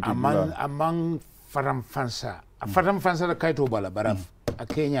amang faram fansa da kaito bala bara a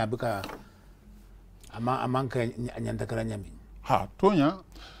Kenya bika amang ka nyanda kala nyami ha tonya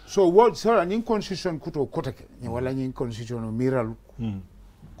so what so an constitution kuto kotake ni wala ni constitution miral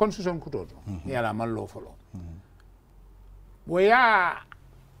constitution kuto yala man lo folo waya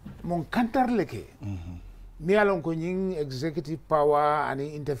mon kantar leke mi alon ko nyin executive power and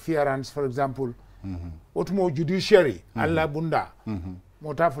interference for example what more judiciary alla bunda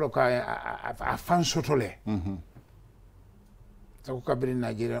mo taflo ka a fan sotole ko kabri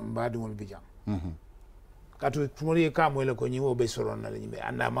Nigeria mbadi wol bijam katu tumori ka mo le ko nyi wo be soron na le nyimbe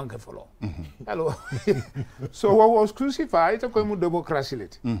anda manke folo allo so what was crucified ko mu democracy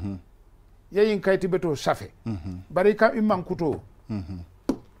let yayin kayti beto safe bari ka imman kuto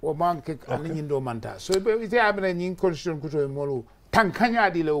o manke ani ndo manta so be ite abna nyin constitution kuto molu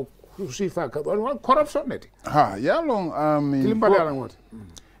tankanya di le crucify ka corruption net ha ya long kilimbali ala ngot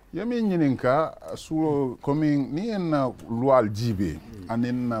yami nyininka sulo coming ni en loi jibe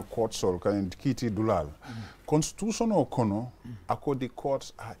anen na court sol kan kiti dulal constitution o kono akodi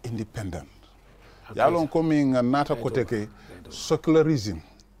courts are independent yalon coming nata koteke secularism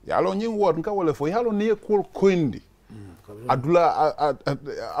yalon nyin word nka wala fo yalon ne kol koindi adula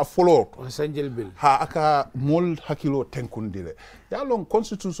a follow sanjel bil ha aka mol hakilo tenkundile yalon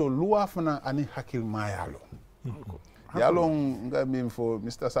constitution loi fana ani hakil ma yalon nga min fo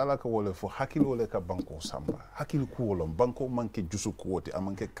Mr. Salaka wole fo hakilo le ka banko samba hakil kuolom banko manke jusu kuoti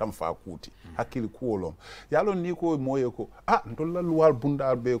amanke kamfa kuti hakil kuolom yalon ni ko moye ko ndolla luwal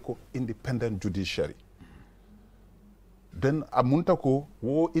bundar be ko independent judiciary den amunta ko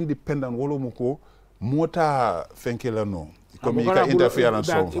wo independent wolo mu ko mota fenkela no comme ka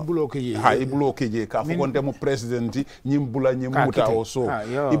interference ha ibloke je ka fo gonde mo president nyimbula nyimuta o so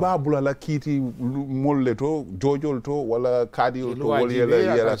iba bula la kiti molle to jojol to wala kadi to wala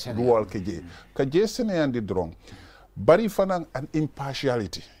yela duwal keje ka je sene andi drong bari fanan an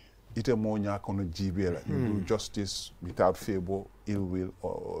impartiality ite mo nya kono jibela you do justice without favor ill will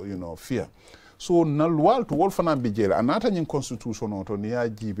or fear so na lwal to wol fanan bijele anata nyin constitution to ni ya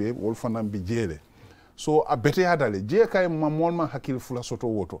jibe wol fanan bijele so a bete adale je kay mamol man hakil fula soto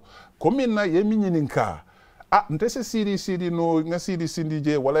woto komin na yemi nyininka ntese sidi no nga sidi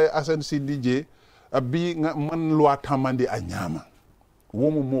je wala Assan sidi je abi man loi tamandi a nyama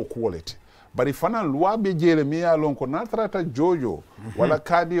womo mo quality bari fana loi be jele mi ya lon ko na trata jojo wala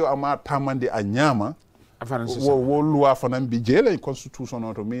kadio ama tamandi a nyama wo loi fana bi jele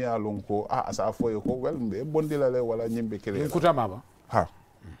constitution to mi ya lon ko asa foye ko wel be bondila le wala nyimbe kele kutama ba ha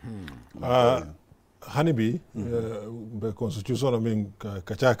Hanibi be constitution min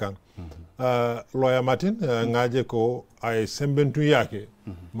Katcha lawyer Martin ngaje ko ay sembentu yake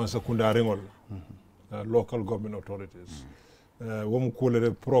masakunda ringol local government authorities wom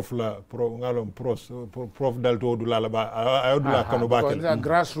kulere prof ngalom prof dalto Dula la ba ayodula kanu bakel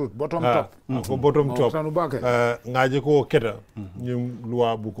grassroots bottom top ko bottom top ngaje ko keta nyum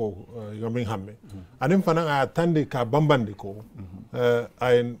loi bu ko ngamin hamme anim fana atandi ka bambandi ko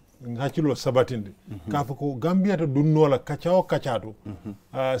ay hakilo sabatinde kafa ko Gambia to dunnola Katcha to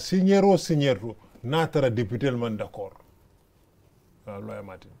signero natara député man d'accord lawyer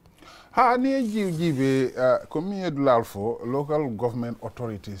Martin ha ni jibe comme yedulal fo local government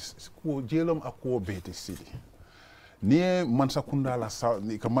authorities ko jelom akko beti sidi ni mansakunda la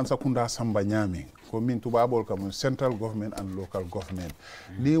ni ka mansakunda samba nyami ko min tubabol kam central government and local government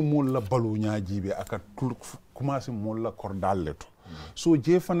ni mul la balu jibe aka commencer mul la kordal leto so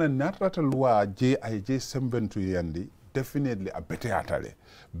je fana natrata loi je ay je sembentu yandi definitely a better atale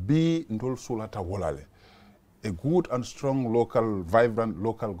bi ndol sulata wolale a good and strong local vibrant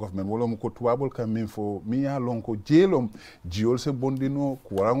local government wolom ko tuwabol kam min fo mi ya lon ko jelom jiol se bondino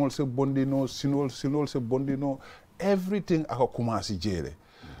kurangol se bondino sinol se bondino everything aka commence jele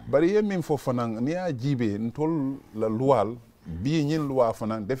bari ye min fo fanan ni a jibe ntol la loi bi nyin loi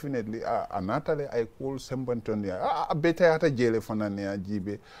fanan definitely anatale ay cool sembanton ya beta ata jele fanan ya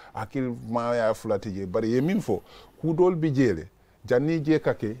jibe akil ma ya fulati je bari ye min fo kudol bi jele janni je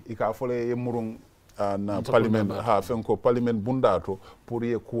kake ika fole ye murung na parliament ha fenko parliament bundato pour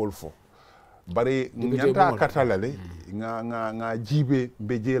ye cool fo bari nyanta katalale nga jibe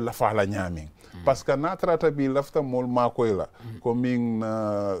beje la fala nyamin parce que na trata bi lafta mol makoy la coming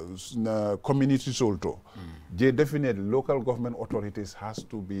na community solto je definitely local government authorities has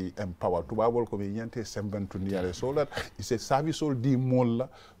to be empowered to babol ko be nyante sembantu ndiare so that is a service all di mol la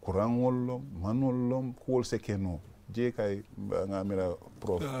kurangol manol ko sekeno je kay nga mira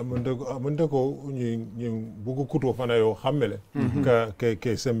prof mun ko ñu bugu kuto fana yo xamele ka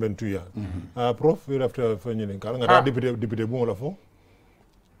ke sembentu ya prof we after fa ñu kala nga ta député bu la fo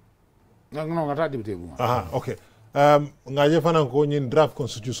non nga ta député bu okay nga je fana ko ñu draft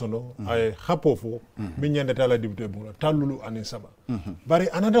constitution no ay xapo fo min ñande tala député bu la talulu ani saba bari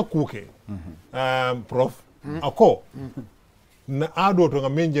anada kuke prof ako na ado to nga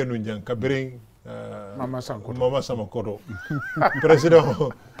menjenu njang ka bring Mama Samakoto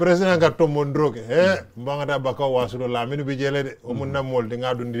président ga to mondroke mbangata baka wasudo la minu bi jele de o mun namol de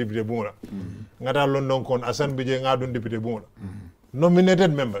ngadu député bumula ngata london kon Assan bi je ngadu député bumula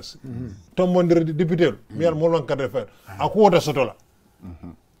nominated members to mondre député mi al molwan kadre fer akuota sotola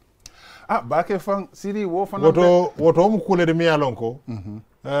bake fan siri wo fan woto mu kule de mi alon ko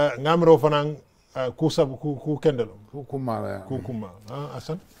ngamro fanan ku kendelo ku kuma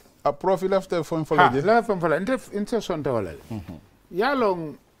Assan a profil after fon falaje la fon fala inte son tawala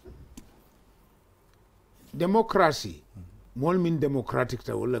yalong democracy mol min democratic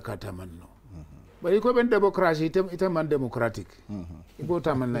ta wala kata manno bari ko ben democracy ita man democratic ibo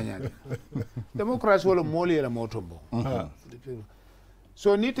ta man nanya democracy wala mol yela motombo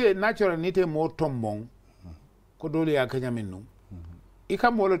so nite natural nite motombo ko dole ya kanya minno ika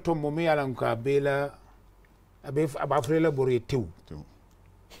mol tombo mi yalan ka bela aba frela bori tew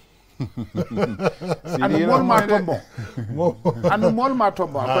anu mol ma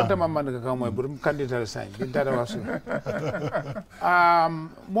tombo akonta mamman ka moy burum candidat sañ bi dara wasu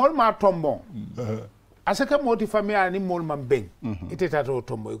mol ma tombo asaka moti famia ni mol man ben ite tato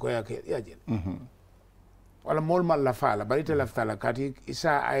tombo ko yake yajen wala mol mal la fala bari te la fala kati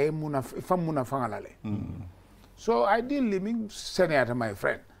isa ay muna famuna fangalale so I deal living senator my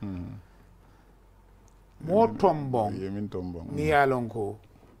friend mo tombo yemin tombo ni yalonko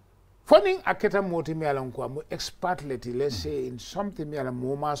Funny aketa moti mi alam ko mo expert leti let's say in something mi alam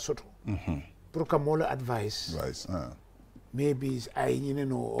mo ma soto pour ka mo advice maybe I you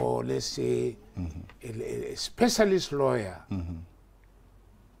know or let's say a specialist lawyer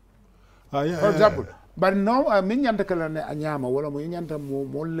for example but no min nyanta kala ne anyama wala mo nyanta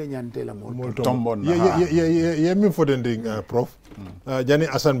mo le nyante la mo tombon ye min fodending prof jani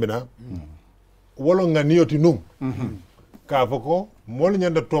Assan bina wala nganiyoti num ka foko mol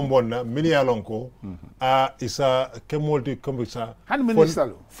nyanda tombonna miliyalon ko isa ke molti komisa han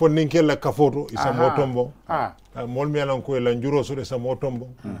ministalo fonninke la kafoto isa mo tombo mol miyalon ko la njuro so isa mo tombo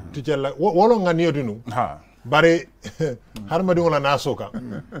tijalla wolo nganiyoti num bare har ma dingola nasoka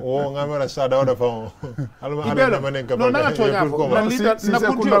o ngamara sada wada fa alma ala manen ka no na to nya ko na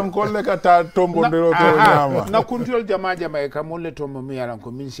kuntul kolle ka ta tombo ndero to nyama na kuntul jama e ka molle tombo mi yalan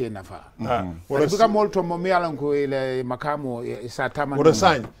ko min se nafa wala buka mol tombo mi yalan ko ile makamo sa taman wala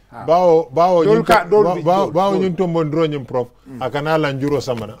sañ bawo ñun tombo ndro ñum prof akana la njuro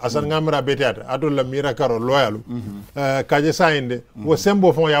samana Assan ngamara betata adol la mira karo loyalu kaje sainde wo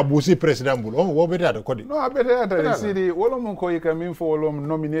sembo fon ya busi president bul wo betata kodi no betata sidi wala mon ko yika min fo wala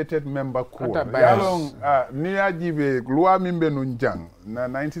nominated member ko yalon ni ajibe loi min be nun jang na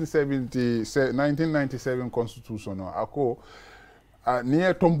 1997 constitution no ako ni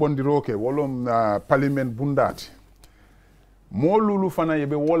e tombondiroke wala parliament bundati mo lulu fana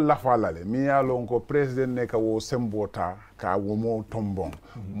yebe wala falale mi yalon ko president ne ka wo sembota ka wo mo tombon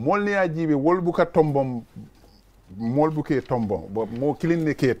mol ni ajibe wolbu ka tombon molbu ke tombon mo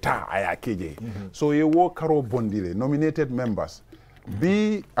kilinne ke ta aya keje so ye wo karo bondile nominated members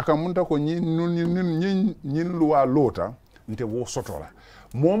bi akamunta ko nyin luwa lota nte wo sotola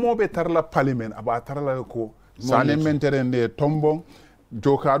momo be tarla parliament aba tarla ko sane mentere ne tombon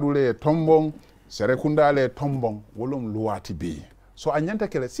jokadule tombon serekundale tombon wolum luwati bi so anyanta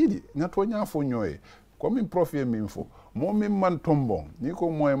kele sidi ngato nya fo nyoy ko min profie min fo mo min man tombon ni ko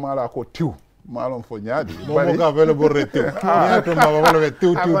moy mala ko tiu malon fo nyaadi bari ka vele borre tiu nya to ma wala be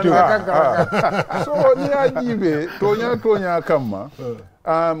tiu so ni ajibe to nya kamma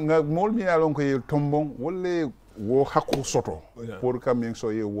nga mol mi alon ko tombon wolle wo hakku soto pour kam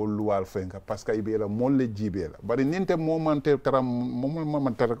so ye wo luwal fenka parce que ibela mol le jibela bari ninte momante taram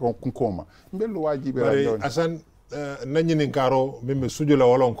momman tar ko koma mbelu wa jibela bari Assan nanyini karo mimbe sujula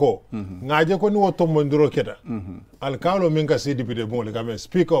wolon ko ngaje ko ni wo tombondiro keta alkalo min ka si député bon le gamen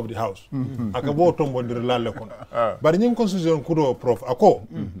speaker of the house aka bo tombondiro lalle kono bari nyin constitution kudo prof ako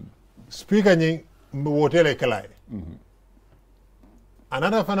speaker ñi wotele kala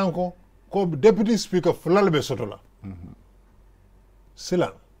anada fanan ko deputy speaker fulal be soto la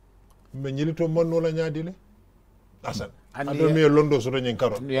sila me ñilito manno la ñaadile Assan ando mi londo soto ñen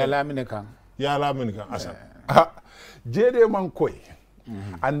karo ya lamine kan Assan jeede man koy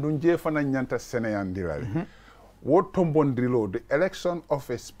andun je fana ñanta seneyandirale wo tombondrilo the election of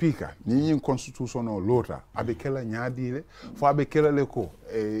a speaker ni constitutional lota abe kela ñaadile fo abe kela le ko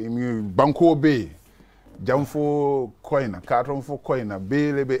banko be jam fo koyna katon fo koyna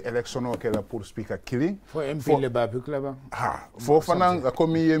be be election o kela pour speaker killing fo MP le ba pikla ba fo fanan ko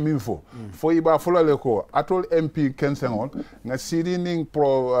mi ye min fo iba fo le ko atol MP kensengol nga siri ning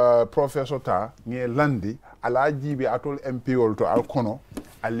professor ta ni landi ala jibe atol MP ol to al kono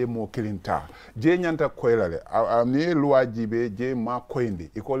alle mo kilinta je nyanta koylale ni loi jibe je ma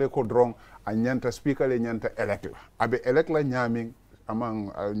koyndi ikole ko drong a nyanta speaker le nyanta elect la abe elect la nyaming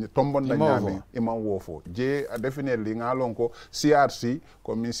amang tombon da nyami imam wofo je definitely ngalon ko CRC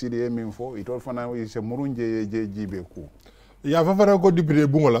comme CDE min fo itol fana se murunje je jibe ku ya fa fara ko député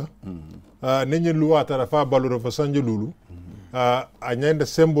bungola nenye loi tara fa baloro fa sanje lulu a nyanda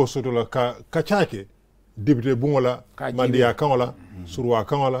sembo soto la kachake député bungola mandiya kangola surwa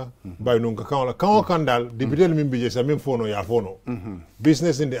kangola baynunka kangola kango kandal député min bije sa min fono ya fono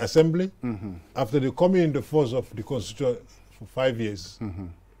business in the assembly after the coming in the force of the constitution for 5 years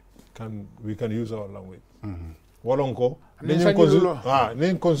we can use our language walonko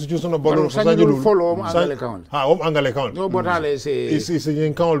nen constitution of balor sanjulu follow angale count angale count no botale c'est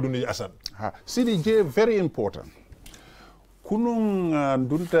yen count duni Assan sidi je very important kunun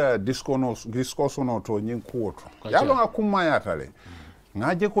ndunta discourse to nyin kuoto yalo akuma yatale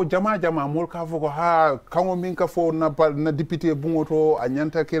ngaje ko jama mol ka foko kango min ka fo na député bungoto a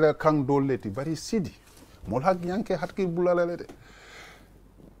nyanta kila kang doleti bari sidi mol hak yanke hatki bulalale de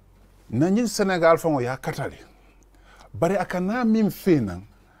nanyin Sénégal fango ya katale bari akana min fena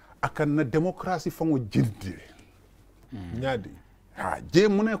akana démocratie fango jirdire nyadi je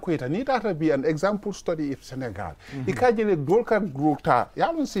mune ko ita ni tata bi an example study of Senegal ikajele dolka grota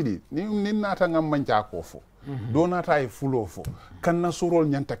yalon sidi ni nata ngam manja ko fo do nata e fulo fo kanna surol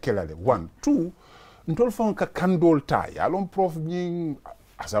nyanta kelale 1 2 ndol fon ka kandol ta yalon prof ni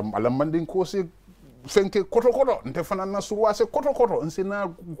asam alamandin ko se fenke koto nte fana na surwase koto nsina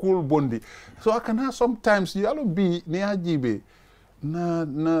cool bondi so akana sometimes yalo bi ni ajibe na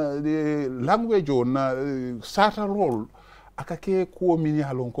the language o na sata role akake ko mini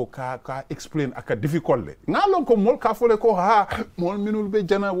halon ko ka explain aka difficult le ngalon ko mol ka fole ko mol minul be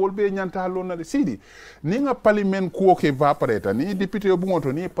jana wol be nyanta halon na sidi ni nga parliament ko ke va pareta ni député bu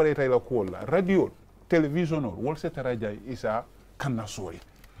ngoto ni pareta la ko la radio television wol setara jay isa kanna sori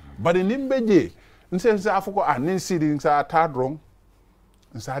bari nimbe je nse sa fuko nin sidi sa tadrong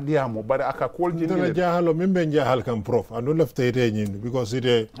sa diamo bari aka kol jini le jahalo mimbe jahal kam prof ando lefte ite nyin because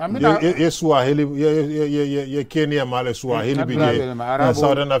ite ye Swahili ye Kenya male Swahili bije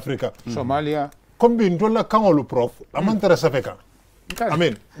Southern Africa Somalia kombi ndola kangolu prof amantara safeka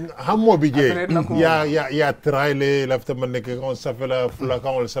amen hammo bije ya traile lafta manne ke on safela fula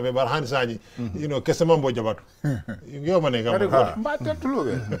kangol safe bar han saji kesse mambo jabatu yo mane kam ba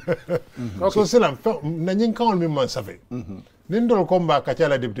tetulobe so selam na nyin kangol mi man safe nindol komba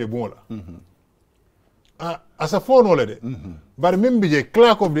kachala député bungola asa fono le de bar min bije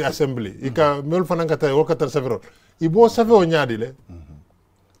clerk of the assembly ika mel fananga tay wakatar safero ibo safe o nyaadi le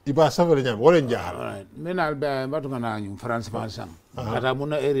iba safere nyam wala njahal menal ba batunga na nyum France fansan ata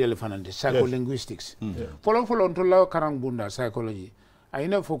muna area le fanande psycholinguistics folon to la karang bunda psychology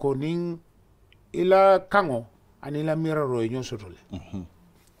ayina foko ning ila kango anila miraro nyo sotole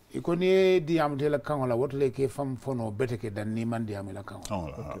ikoni diam de la kango la wotle ke fam fono beteke dan ni man diam la kango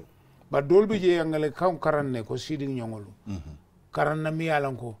ba dolbi je ngale kango karanne ko siding nyongolu karanna mi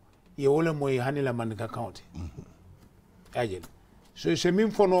yalanko ye wala moy hanila man ka county ajel so se min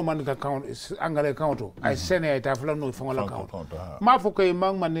fono man ka count angale counto ay sene ay ta fla no fongo la count ma fo kay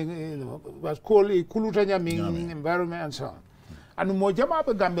mang man bas ko li kuluta nyami environment and so on anu mo jama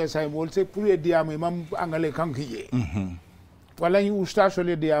be gambe say wol se pour diam mam angale kanki je wala ñu station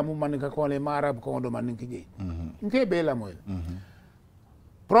le diam man ka ko le marab ko do man ki je nke be la moy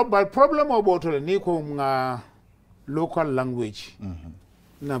problem o botole ni ko nga local language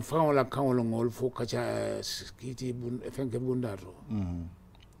na frango la kango ngol fo kacha kiti fenke bundato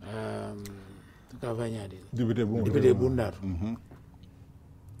ka vanyadi dibide bundato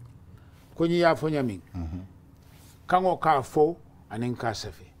ko nyi ya fo nyami kango ka fo anen ka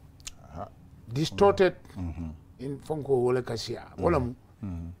safi distorted in fonko wala kasia wala mu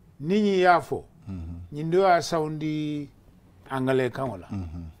ninyi ya fo nyindo a soundi angale kango la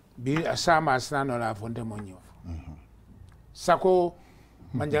bi asama asnano la fonte monyo sako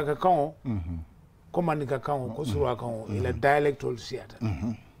manjaka kan ko manika kan ko surwa kan ila dialectal theater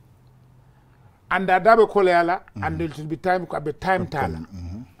anda dabe ko yala and it will be time ko be time tala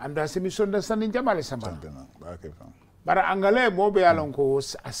anda semi sonda sanin jamale sambana bara angale mo be yalon ko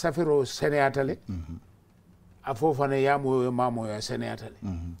asafiro seneatale afofane yamo mamo ya seneatale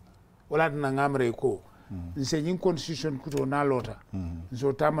wala na ngamre ko nse nyin constitution kuto na lota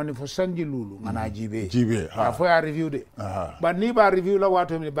so tamani fo sanji lulu ngana jibe fo ya review de ba ni ba review la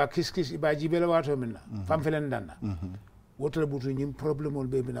wato mi ba kiskis ba jibe la wato min fam felen danna wotre butu nyin problem ol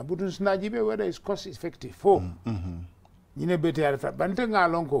be bina butu sna jibe whether is cost effective fo nyine bete alfa bante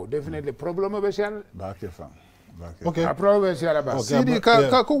ngalon ko definitely problem be sel ba ke fam okay problem sel ba sidi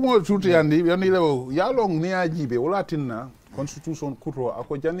ka ko mo tuti yandi yani lewo ya long ni ajibe wala tinna constitution kuto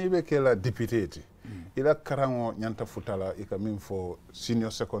ako janibe ke la député ila karango nyanta futala ika min for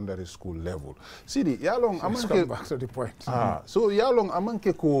senior secondary school level sidi yalong amanke back to the point so yalong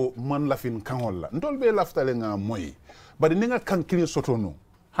amanke ko man lafin kangolla ndolbe laftale nga moy bari ninga kankini sotono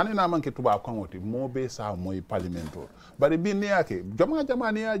hanena amanke tuba kangoti mobe sa moy parliamental bari bi ne yake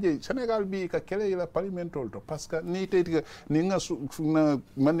jama ni aje Senegal bi ka kele ila parliamental to parce que ni tete ni nga na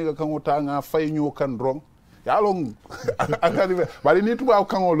maniga kangota nga fay ñu kan rong yalong akadi bari ni tuba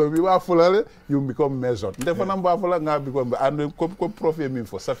kangolo bi wa fulale you become measured ndefa namba fula nga become and ko profit min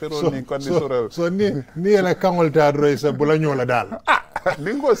fo safero ni condition so ni la kangol ta roy sa bula ñola dal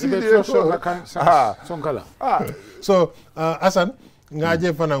ningo si sonkala so Assan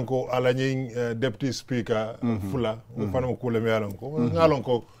ngaje fanan ko ala nyi deputy speaker fula fanan ko le yalon ko ngalon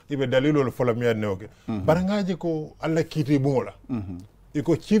ko ibe dalilol fula mi ne oke bar ngaje ko alla kiti bungola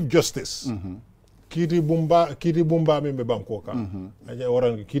iko chief justice kiti bumba min be banko kan aja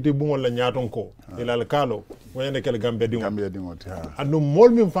waran kiti bungol la nyaton ko ilal kalo wayne kel gambe dingo andu mol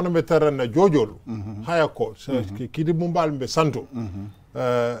min fana be tarana jojol haya ko kiti bumba be santo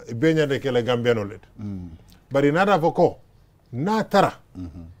be nyade kel gambe no let bari nada foko na tara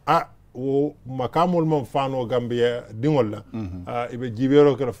o makamol mon fano gambia dingol la ibe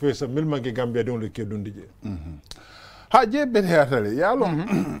jibero ko fesa milma ke gambia dingol ke dundije ha je bete hatale yalo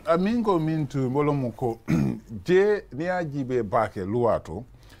amingo mintu molomu ko je ni ajibe bake luwato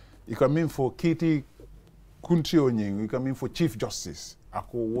ika min fo kiti kuntio nying ika min fo chief justice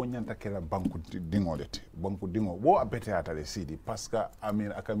ako wonyanta kela banku dingo wo abete hatale sidi paska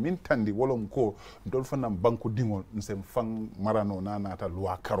amin aka min tandi wolom ko dol fanam banku dingo nsem fang marano nanata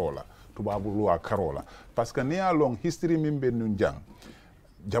luwa karola tubabu luwa karola paska ni along history min be nun jang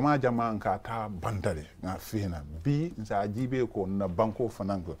jama nka ta bandare nga fina bi nsa ajibe ko na banko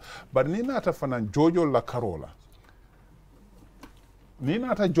fananko bar ni nata fanan jojo la karola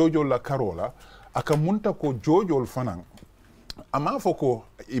aka munta ko jojo fanan ama foko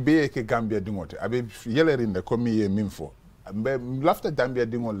ibe ke gambia dingote abe yelerinde ko mi ye minfo mbe lafta gambia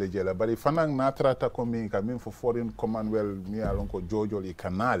dingol le jela bari fanan na trata ko mi ka minfo foreign commonwealth mi alon ko jojo li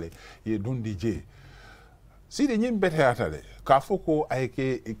kanale ye dundi je sidi nyim bete atale ka foko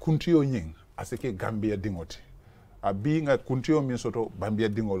ayke kuntiyo nying aseke gambia dingote abi nga kuntiyo min soto bambia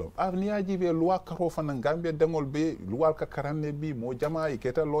dingolo ni ajibe loi karo fana gambia dingol be loi ka karanne bi mo jama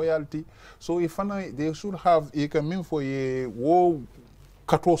iketa loyalty so ifana they should have min for ye wo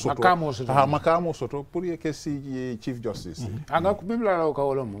kato soto makamo soto pour ye ke si chief justice anga ku bibla law ka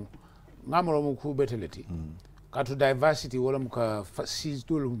wala mu ngamro mu ku beteleti katu diversity wala mu ka sis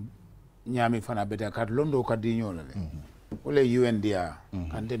dul nyami fana beta kat londo ka dinyola le wala UNDR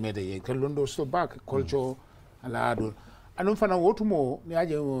kante mede ye ka londo so back culture ala ado anum fana wotumo ni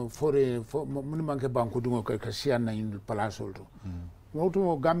aje fore mun manke banku dungo ka sian na in palasol to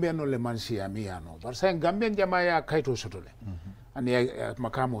wotumo gambia no le mansia miano bar sa gambian jama ya kaito soto le ani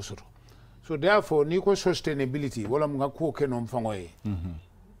makamo soto so therefore ni ko sustainability wala mga ko kenom fangoye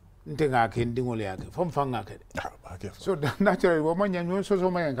ntenga ke ndingole yake fam fanga ke so naturally wo manya nyon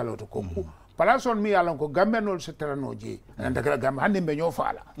so manya ngaloto ko palasol mi yalon ko gambia no se teranoje anda kala gam hande be nyo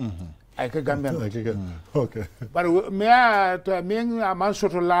fala ay ke gambia okay but me to me man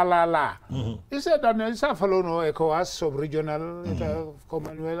soto la is it that is a follow no ECOWAS sub regional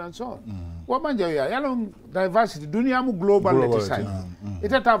commonwealth and so on wo manja ya yalon diversity dunia mu global design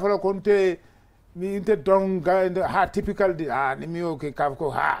ita ta follow konte mi inte don ha typical ni mi okay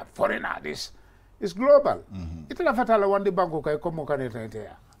kafko foreigner this is global ita la fatala wande banko kay comme kaneta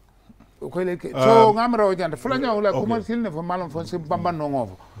ya ko le so ngamra o janda fulanya wala kuma silne fo malon fo sim bamba no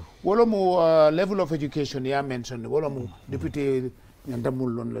ngovo wala mu level of education ya mention wala mu député nyanda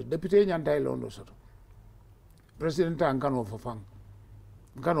mul lon la député nyanda lon do soto president an kano fo fang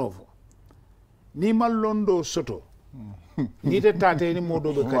kano fo ni mal londo soto ni te tate ni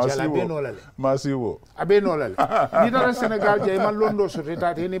modo be kacala be no lale masiwo abe no lale ni dara Senegal jay man londo so te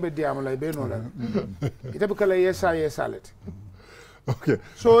tate ni be diam lay be no lale ita be kala yesa let okay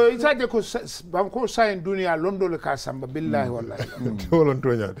so ita de ko banko sayin dunia londo le ka samba billahi wallahi wolon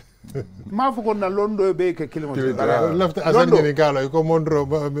toñade ma fu ko na londo be ke kilometer lafta Assan ni kala ko mondro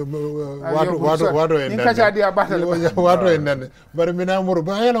wado en ni kacha dia batale wado en nan bar mina mur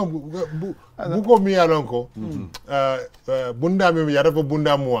ba yalon bu ko mi yalon ko bunda mi yara ko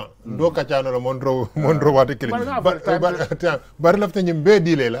bunda moi do kacha no mondro wado kilometer bar lafta nyim be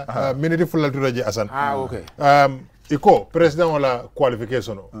dile la minute fulal turaji Assan okay iko president wala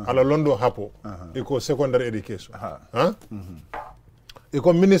qualification ala londo hapo iko secondary education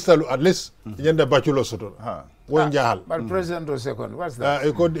iko minister at least yenda bachelor soto won jahal but president o second what's that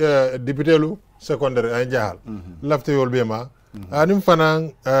iko député lu secondary ay jahal lafte yol be ma anim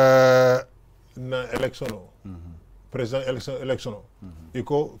fanan na election president election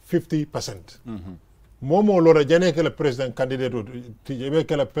iko 50% momo lora jane ke le president candidate ti be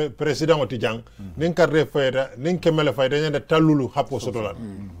ke le president o ti jang nin karre fayda nin kemele fayda nyanda talulu hapo sotolan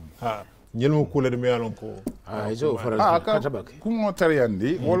ha ñelmo kulede mi yalon ko iso faral katabake kumo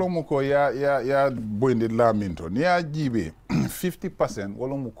tariyandi wolo mu ko ya boyndi laminto ni ya jibe 50%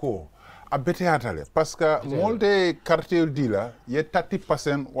 wolo mu ko a bete atale parce que molde quartier dila ye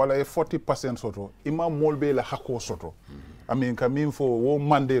 30% wala ye 40% soto ima molbe la hako soto I mean, coming for wo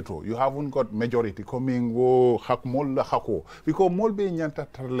mandato, you haven't got majority coming wo hak mol la hako because mol be nyanta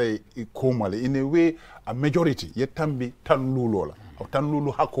tarle komale in a way a majority yetambi tanlulo la o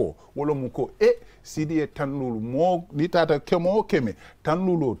tanlulu hako wolo muko sidi tanlulu mo ni tata kemo keme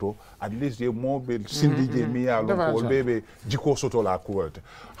tanlulo to at least ye mo be sindi je mi ya lo ko bebe jiko soto la kuwate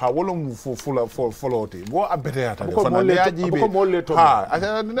ha wolo mu fula folote wo abete ata fana ya jibe ha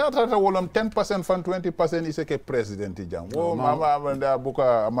asa na tata wolo 10% fan 20% iseke president jam wo mama nda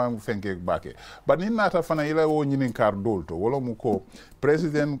buka amang fenke bake but ni nata fana ila wo nyinin kar dolto wolo mu ko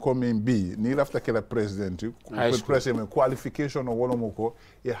president coming B ni lafta kala president president qualification o wolo mu ko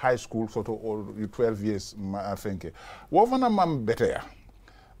e high school soto or 12 years ma fenke wo fana mam betea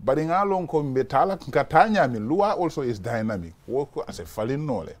but ngalon ko betala katanya mi lua also is dynamic wo ko as a falling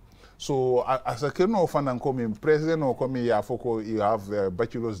nole so as a keno fana ko mi president o ko mi ya foko you have a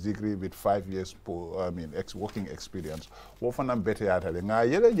bachelor's degree with 5 years working experience wo fana betea tale nga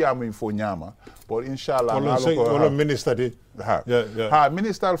yele jamu info nyama but inshallah wala minister di ha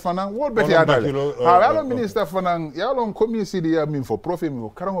minister fana wo betea tale ha wala minister fana ya lon komisi di ya min fo profit mi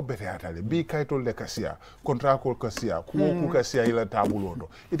karango betea tale bi kayto le kasia contrat ko kasia ku kasia ila tabulodo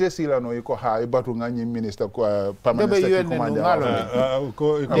ite sila no iko ha ibatu ngani minister ko permanent secretary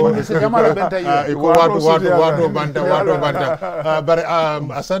ko jamala benta yo iko wato banta bare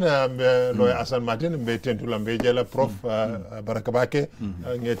Assan lo Assan Martin be tentu lambe jela prof baraka bake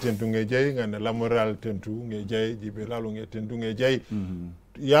nge tentu nge jey ngane lamoral tentu nge jey jibe lalu nge tentu nge jey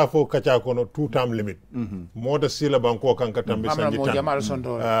ya fo kacha kono 2 term limit moda sila banko kan katambe sanji tan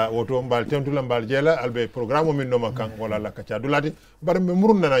woto mbal tentu lambal jela albe programme min no makan wala la kacha dulati bare me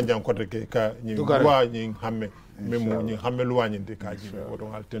murun na jam kote ke ka nyi wa nyi hamme memo nyi hamme luwani de kaji woto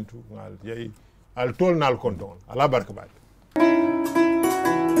ngal tentu ngal jey al tol nal konton ala barka baake